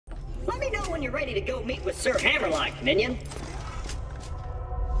when you're ready to go meet with Sir Hammerlock, Minion.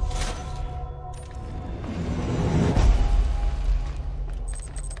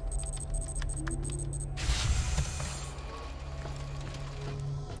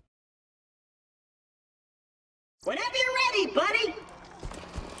 Whenever you're ready, buddy!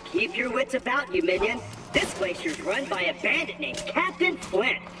 Keep your wits about you, Minion. This glacier's run by a bandit named Captain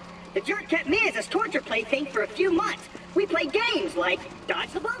Flynt. The jerk kept me as his torture plaything for a few months. We played games like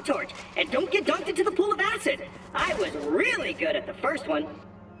Dodge the Blowtorch and Don't Get Dunked into the Pool of Acid. I was really good at the first one.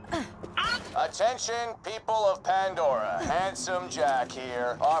 Attention, people of Pandora. Handsome Jack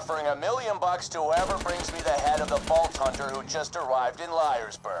here, offering $1 million to whoever brings me the head of the Vault Hunter who just arrived in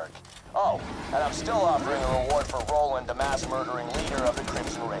Liarsburg. Oh, and I'm still offering a reward for Roland, the mass-murdering leader of the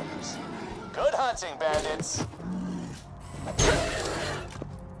Crimson Raiders. Good hunting, bandits!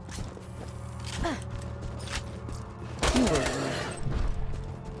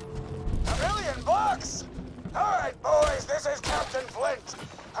 $1 million bucks! All right, boys, this is Captain Flynt.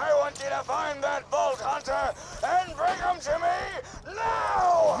 I want you to find that Vault Hunter and bring him to me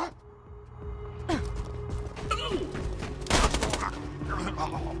now!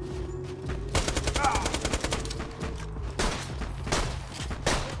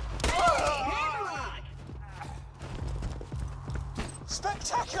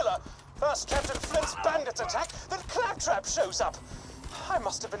 Spectacular! First Captain Flynt's bandits attack, then Claptrap shows up. I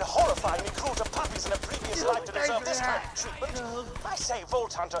must have been horrifyingly cruel to puppies in a previous life to deserve this kind of treatment. I say,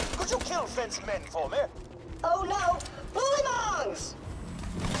 Vault Hunter, could you kill Flynt's men for me? Oh no! Bullywongs!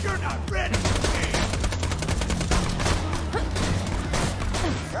 You're not ready!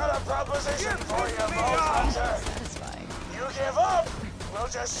 Got a proposition for you, Vault Hunter. Satisfying. You give up, we'll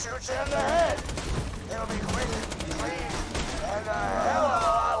just shoot you in the head. It'll be quick, clean, and a hell of a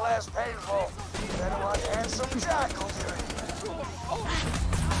lot less painful than what Handsome Jack will do.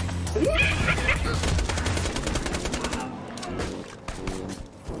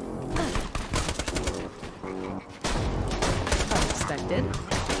 Unexpected.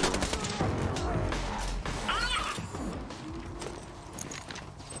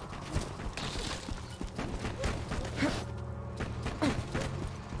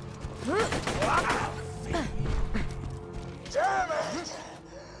 Damn it!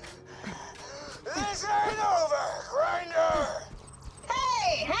 This ain't over, Grinder!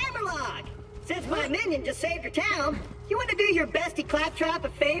 Hey, Hammerlock! Since my minion just saved your town, you want to do your bestie Claptrap a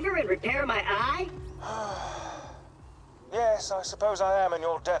favor and repair my eye? Yes, I suppose I am in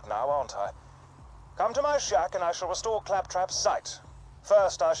your debt now, aren't I? Come to my shack and I shall restore Claptrap's sight.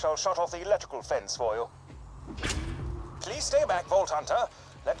 First, I shall shut off the electrical fence for you. Please stay back, Vault Hunter.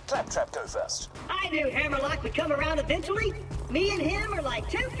 Let Claptrap go first. I knew Hammerlock would come around eventually. Me and him are like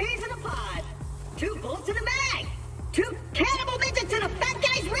two peas in a pod. 2 bullets in a mag. 2 cannibal midgets in a fat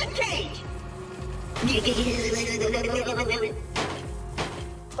guy's ribcage.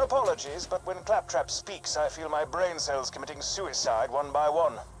 Apologies, but when Claptrap speaks, I feel my brain cells committing suicide one by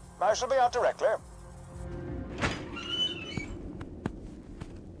one. I shall be out directly.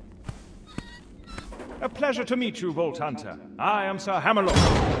 A pleasure to meet you, Vault Hunter. I am Sir Hammerlock.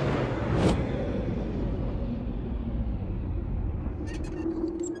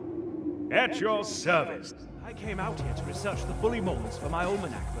 At your service. I came out here to research the bully moments for my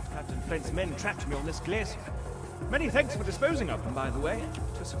almanac, but Captain Flynt's men trapped me on this glacier. Many thanks for disposing of them, by the way.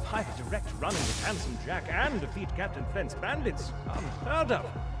 To survive a direct run-in with Handsome Jack and defeat Captain Flynt's bandits, unheard of.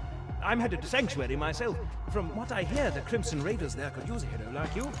 I'm headed to Sanctuary myself. From what I hear, the Crimson Raiders there could use a hero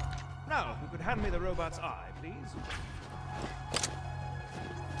like you. Now, who could hand me the robot's eye, please?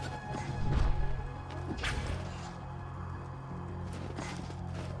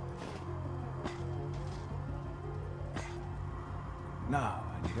 Now,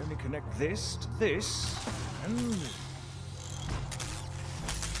 I need only connect this to this, and this.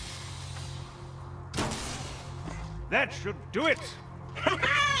 That should do it!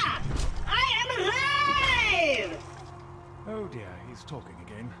 Ha-ha! I am alive! Oh dear, he's talking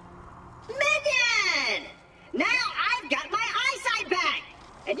again. Minion! Now I've got my eyesight back!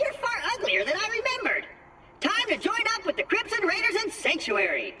 And you're far uglier than I remembered! Time to join up with the Crimson Raiders in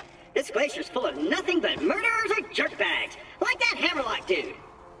Sanctuary! This glacier's full of nothing but murderers or jerkbags, like that Hammerlock dude!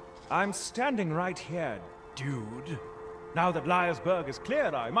 I'm standing right here, dude. Now that Liarsburg is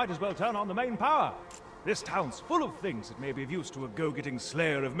cleared, I might as well turn on the main power. This town's full of things that may be of use to a go-getting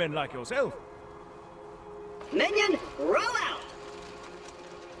slayer of men like yourself. Minion, roll out!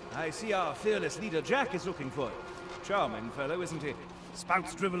 I see our fearless leader Jack is looking for you. Charming fellow, isn't he?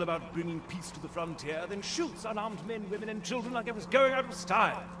 Spouts drivel about bringing peace to the frontier, then shoots unarmed men, women, and children like it was going out of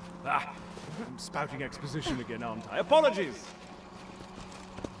style. Ah, I'm spouting exposition again, aren't I? Apologies!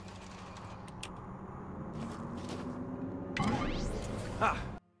 Ah,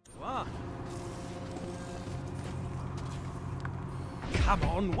 you are. Come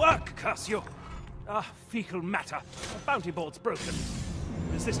on, work, curse you! Ah, fecal matter. The bounty board's broken.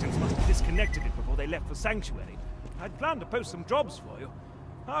 Resistance must have disconnected it before they left for Sanctuary. I'd planned to post some jobs for you.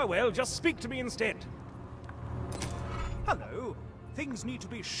 Ah well, just speak to me instead. Hello. Things need to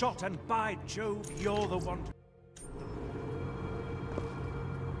be shot, and by Jove, you're the one to...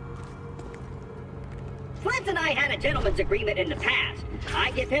 Flynt and I had a gentleman's agreement in the past.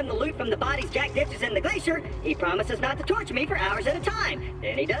 I give him the loot from the bodies Jack ditches in the glacier. He promises not to torture me for hours at a time.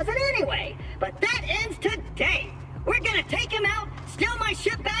 Then he does it anyway. But that ends today. We're gonna take him out, steal my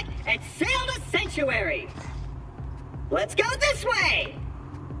ship back, and sail to Sanctuary. Let's go this way!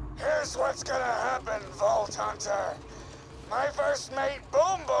 Here's what's gonna happen, Vault Hunter. My first mate,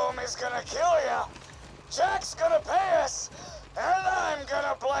 Boom Boom, is gonna kill ya. Jack's gonna pay us, and I'm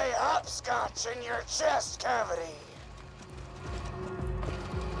gonna play hopscotch in your chest cavity.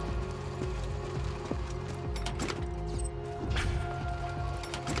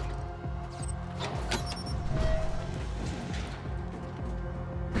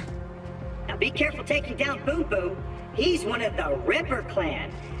 Now be careful taking down Boom Boom. He's one of the Ripper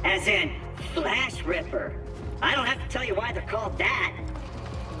clan, as in Flash Ripper. I don't have to tell you why they're called that.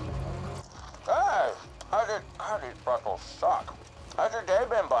 Hey, how did Freckles suck? How's your day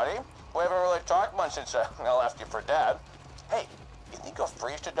been, buddy? We haven't really talked much since I left you for dead. Hey, you think you'll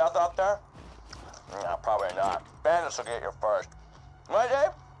freeze to death out there? No, probably not. Bandits will get you first. My day?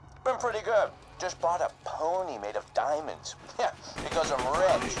 Been pretty good. Just bought a pony made of diamonds. Yeah, because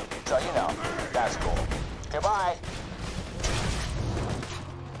I'm rich. So, you know, that's cool. Goodbye.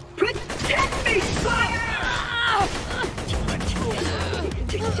 Protect me, fire!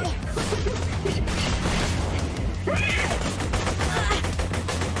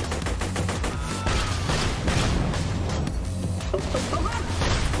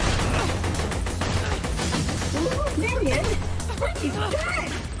 Minion, what have you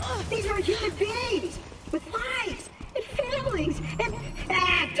done? These are human beings with lives and families and...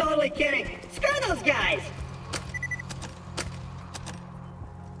 totally kidding. Screw those guys.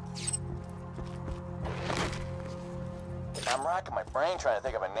 I'm racking my brain trying to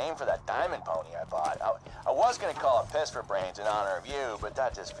think of a name for that diamond pony I bought. I was gonna call it Piss for Brains in honor of you, but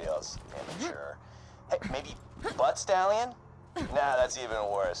that just feels immature. Hey, maybe Butt Stallion? Nah, that's even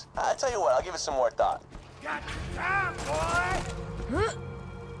worse. I tell you what, I'll give it some more thought. Got time, boy!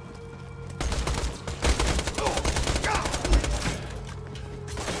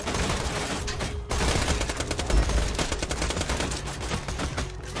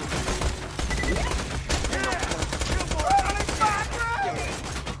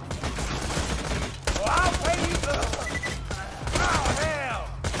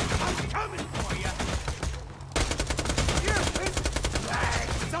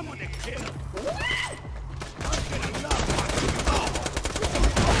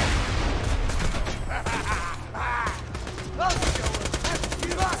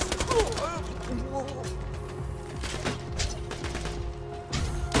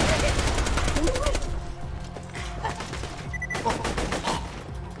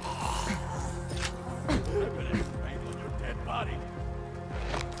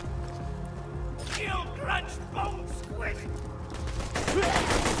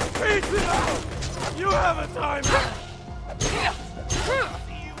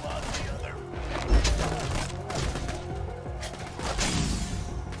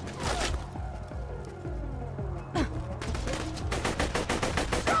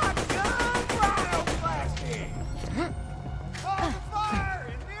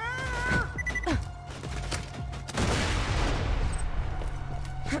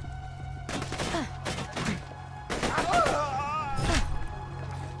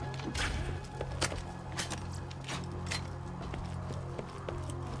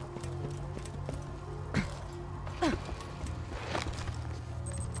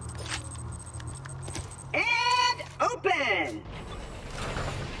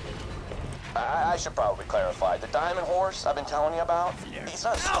 I should probably clarify. The diamond horse I've been telling you about, he's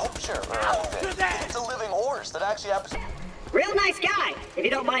not a sculpture or anything. It's a living horse that actually happens. Real nice guy, if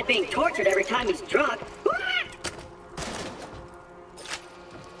you don't mind being tortured every time he's drunk.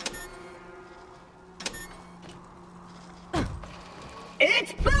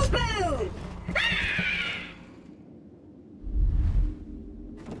 It's Boo Boo!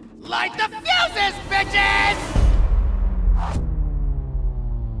 Light the fuses, bitches!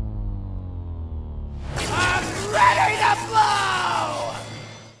 I'm ready to blow!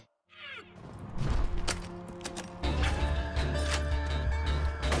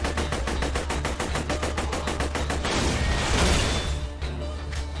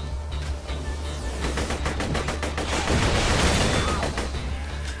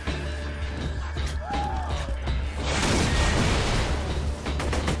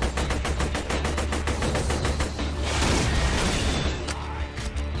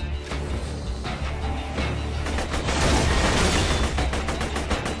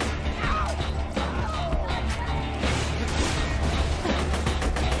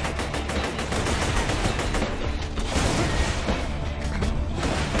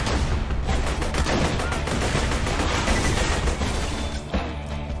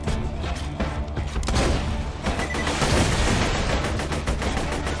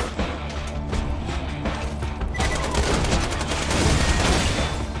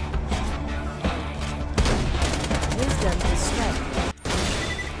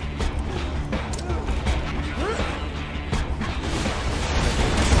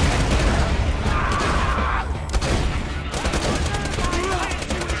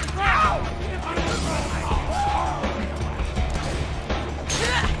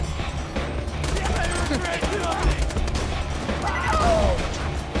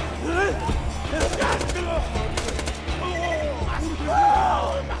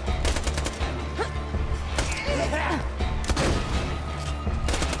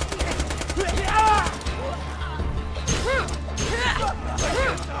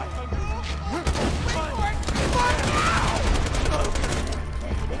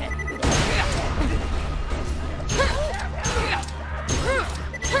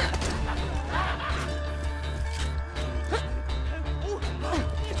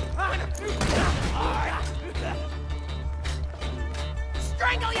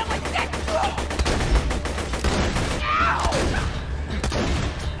 strangle you with this!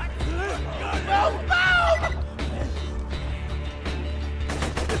 Boom! Boom!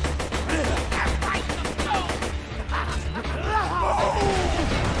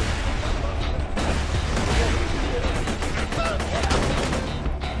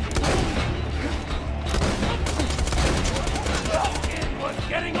 What's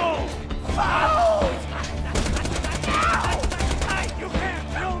getting old? You can't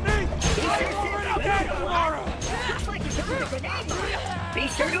kill me! I'm dead tomorrow! Looks like you're doing a grenade mine. Be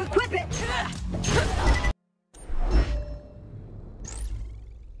sure to equip it.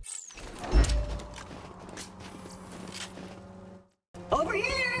 Over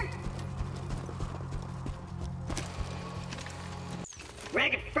here!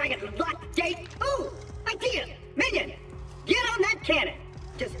 Ragged fraggot lock gate. Ooh! Idea! Minion! Get on that cannon!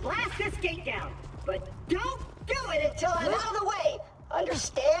 Just blast this gate down. But don't do it until I'm out of the way.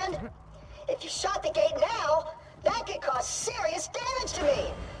 Understand? If you shot the gate now, that could cause serious damage to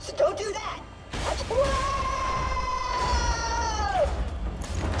me. So don't do that. Whoa!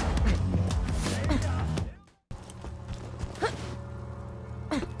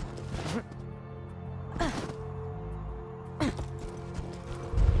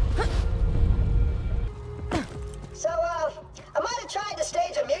 So, I might have tried to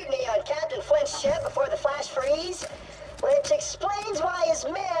stage a mutiny on Captain Flynt's ship before the flash freeze, which explains why his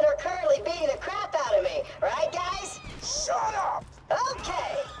men are currently beating the crap out of me. Right, guys? Shut up!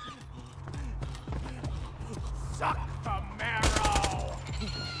 Okay. Suck the marrow!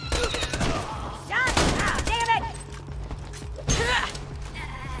 Shut up, damn it!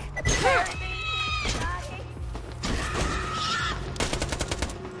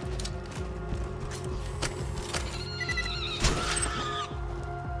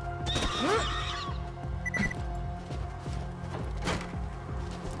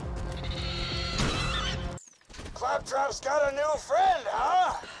 Claptrap's got a new friend,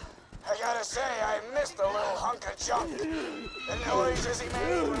 huh? I gotta say, I missed the little hunk of junk. The noises he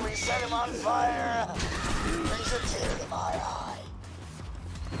made when we set him on fire brings a tear to my eye.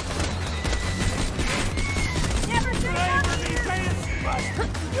 Never seen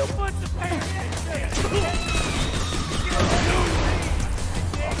You put the pants in!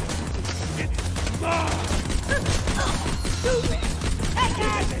 It's mine! Hey,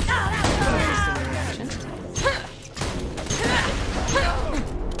 guys! No,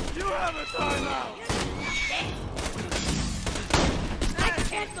 You have a timeout! I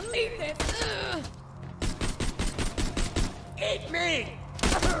can't believe this! Eat me!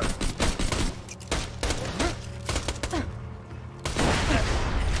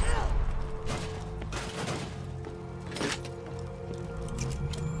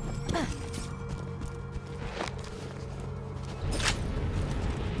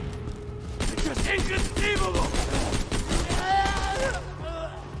 It's inconceivable!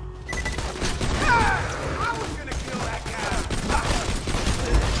 I was gonna kill that guy!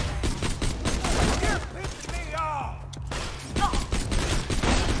 You're pissing me off!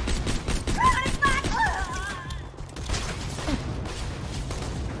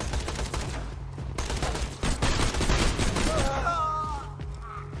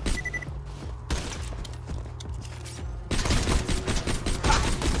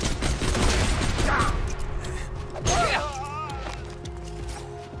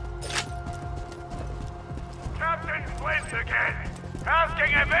 Captain Flynt again,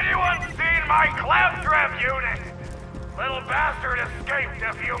 asking if anyone's seen my Claptrap unit. Little bastard escaped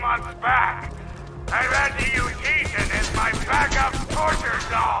a few months back. I've had to use Ethan as my backup torture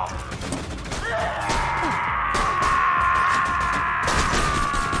doll.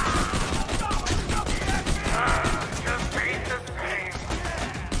 Just ain't the same.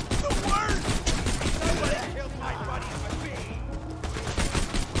 The worst! Nobody killed my buddy but me!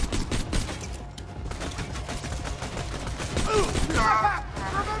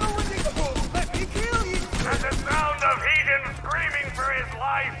 Remember when they let me kill you! At the sound of Heathen screaming for his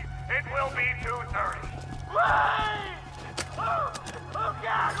life, it will be 2:30. Wait! Oh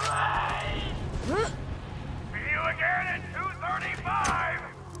God, wait! See you again at 2:35!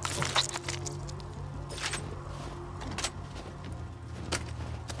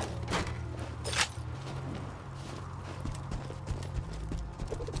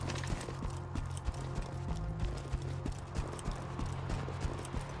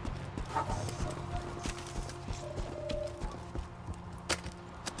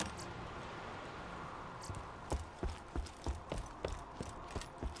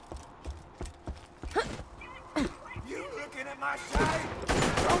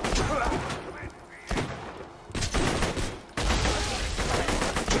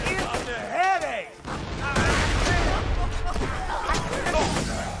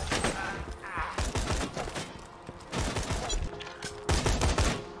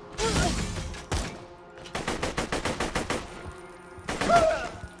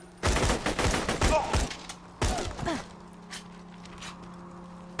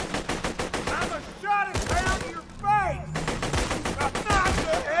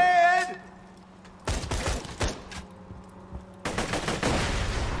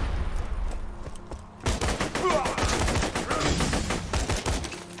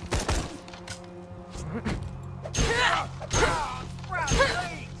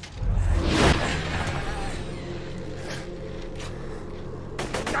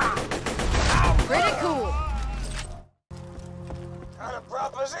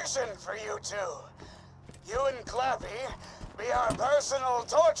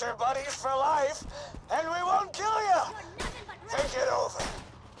 torture buddies for life, and we won't kill you. Think it over.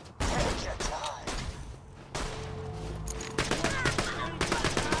 Take your time.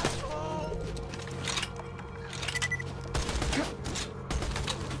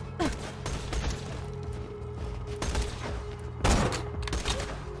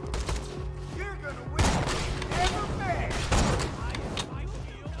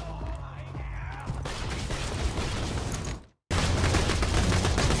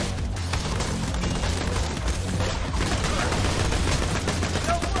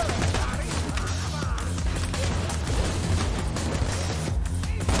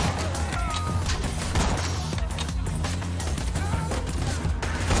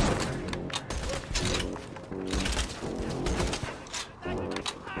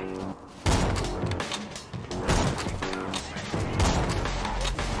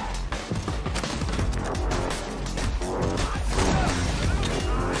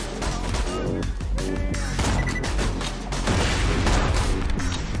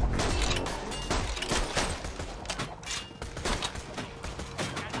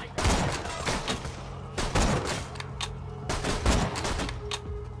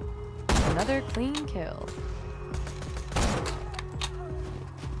 Another clean kill.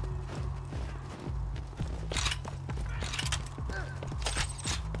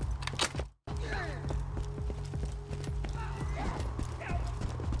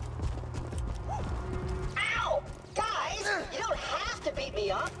 Ow! Guys, you don't have to beat me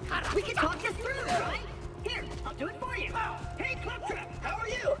up. We can talk this through, right? Here, I'll do it for you. Hey, Claptrap, how are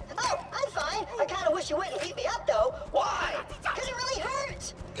you? Oh, I'm fine. I kind of wish you wouldn't beat me up, though. Why? Because it really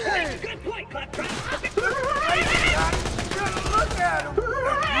hurts. That's a good point, Claptrap. Look at him!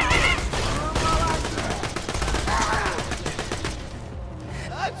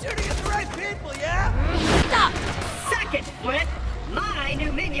 I'm shooting at the right people, yeah? Stop! Second, Flynt. My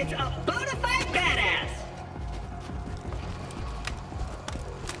new minion's a bona fide badass.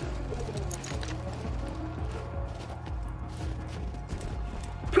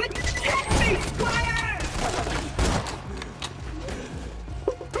 Protect me, Squire!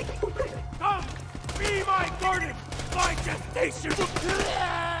 Come! Be my garden! My gestation!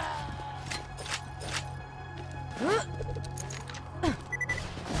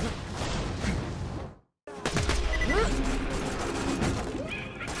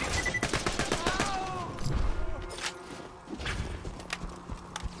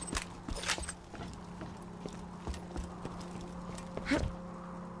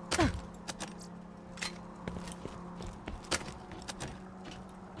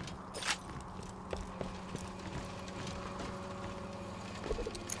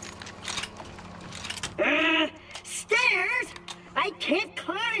 Stairs? I can't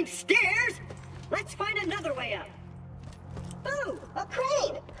climb stairs! Let's find another way up. Ooh, a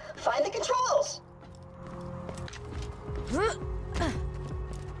crane. Find the controls.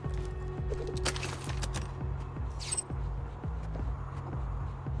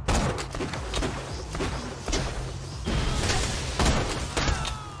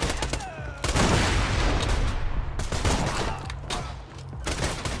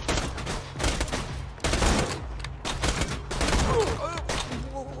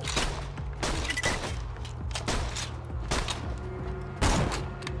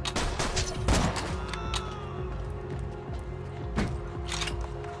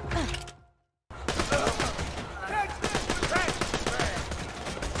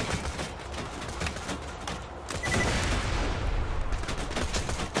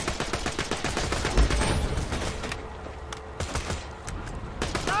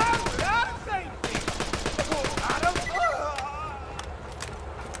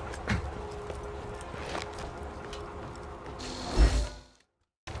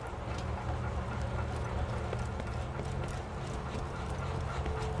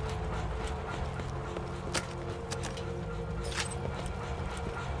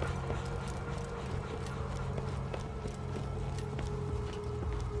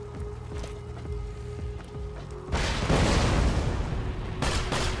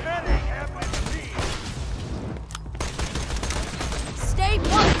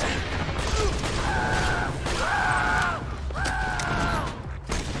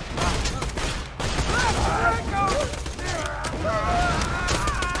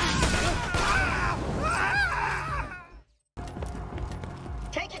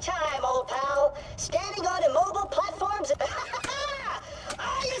 Take your time, old pal. Standing on immobile platforms.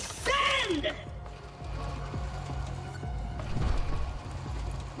 I ascend!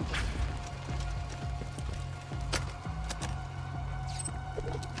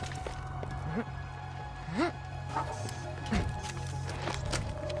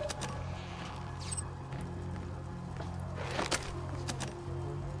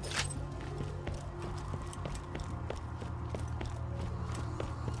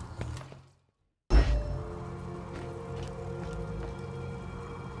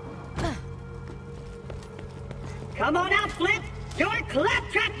 Come on out, Flynt! Your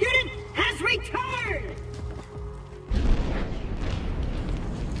Claptrap unit has returned!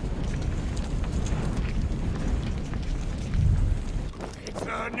 It's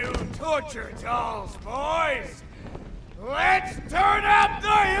a new torture dolls, boys! Let's turn up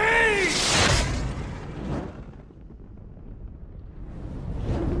the heat!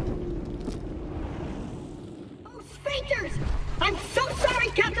 Oh, Sphincters! I'm so sorry,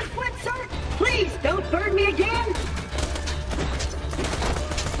 Captain Flynt, sir! Please, don't burn me again!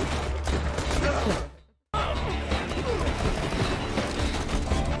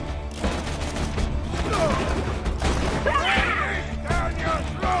 Down your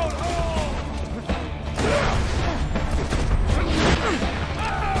throat hole!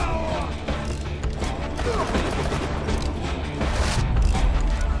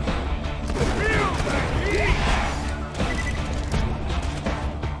 Feel the heat!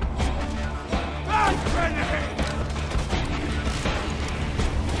 Blast grenade!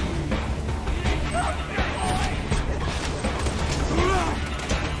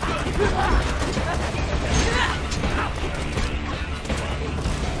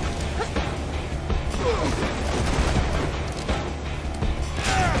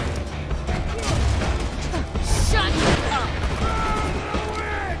 Shut up!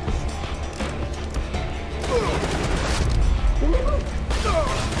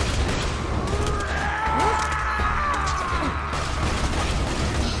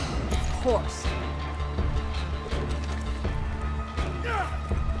 Horse.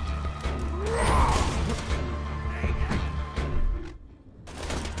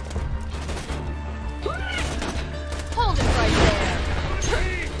 Hold it right there.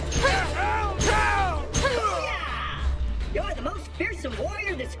 You're the most fearsome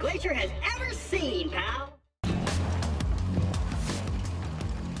warrior this glacier has ever seen, pal!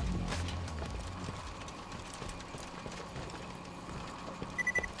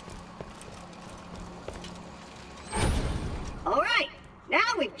 Alright, now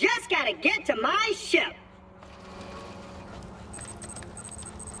we've just gotta get to my ship!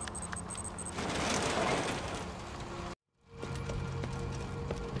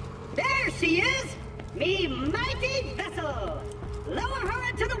 There she is! Me mighty vessel! Lower her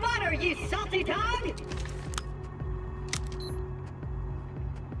into the water, you salty dog!